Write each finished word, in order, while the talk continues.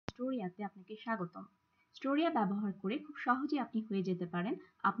স্টোরিয়াতে আপনাকে স্বাগতম। স্টোরিয়া ব্যবহার করে খুব সহজেই আপনি হয়ে যেতে পারেন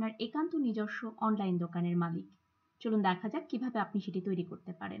আপনার একান্ত নিজস্ব অনলাইন দোকানের মালিক। চলুন দেখা যাক কিভাবে আপনি সেটি তৈরি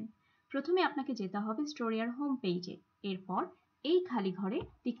করতে পারেন। প্রথমে আপনাকে যেতে হবে স্টোরিয়ার হোম পেজে। এরপর এই খালি ঘরে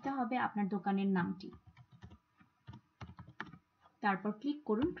লিখতে হবে আপনার দোকানের নামটি। তারপর ক্লিক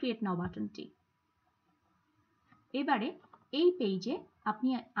করুন ক্রিয়েট নাও বাটনটি। এবারে এই পেজে আপনি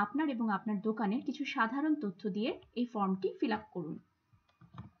আপনার এবং আপনার দোকানের কিছু সাধারণ তথ্য দিয়ে এই ফর্মটি ফিল আপ করুন।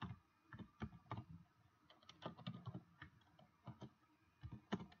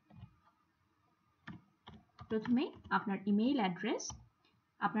 প্রথমে আপনার ইমেইল অ্যাড্রেস,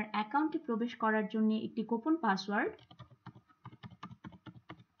 আপনার অ্যাকাউন্টে প্রবেশ করার জন্য একটি গোপন পাসওয়ার্ড।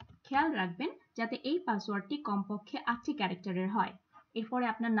 খেয়াল রাখবেন যাতে এই পাসওয়ার্ডটি কমপক্ষে 8টি ক্যারেক্টারের হয়। এরপরে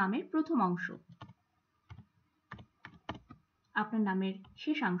আপনার নামের প্রথম অংশ, আপনার নামের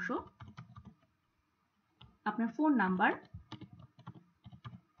শেষাংশ, আপনার ফোন নাম্বার,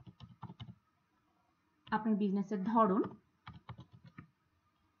 আপনার বিজনেসের ধরন।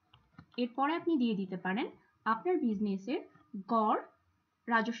 এরপরে আপনি দিয়ে দিতে পারেন আপনার বিজনেসের গড়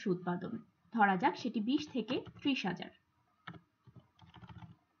রাজস্ব উৎপাদন। ধরা যাক সেটি 20 থেকে 30,000।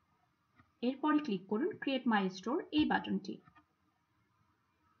 এরপরে ক্লিক করুন ক্রিয়েট মাই স্টোর এই বাটনটি।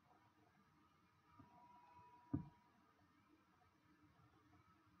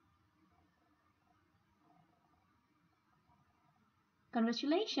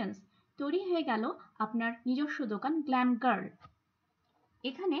 কনগ্রাচুলেশনস, তৈরি হয়ে গেল আপনার নিজস্ব দোকান গ্ল্যাম গার্ল।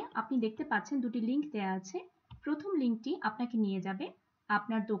 এখানে আপনি দেখতে পাচ্ছেন দুটি লিঙ্ক দেওয়া আছে। প্রথম লিঙ্কটি আপনাকে নিয়ে যাবে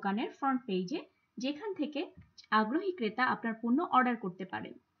আপনার দোকানের ফ্রন্ট পেজে, যেখান থেকে আগ্রহী ক্রেতা আপনার পণ্য অর্ডার করতে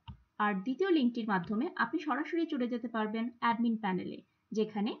পারেন। আর দ্বিতীয় লিঙ্কটির মাধ্যমে আপনি সরাসরি চলে যেতে পারবেন অ্যাডমিন প্যানেলে,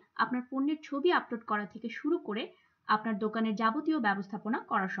 যেখানে আপনার পণ্যের ছবি আপলোড করা থেকে শুরু করে আপনার দোকানের যাবতীয় ব্যবস্থাপনা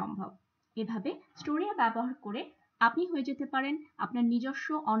করা সম্ভব। এভাবে স্টোরিয়া ব্যবহার করে আপনি হয়ে যেতে পারেন আপনার নিজস্ব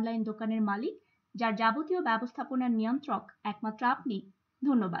অনলাইন দোকানের মালিক, যার যাবতীয় ব্যবস্থাপনার নিয়ন্ত্রক একমাত্র আপনি।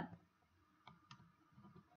 ধন্যবাদ।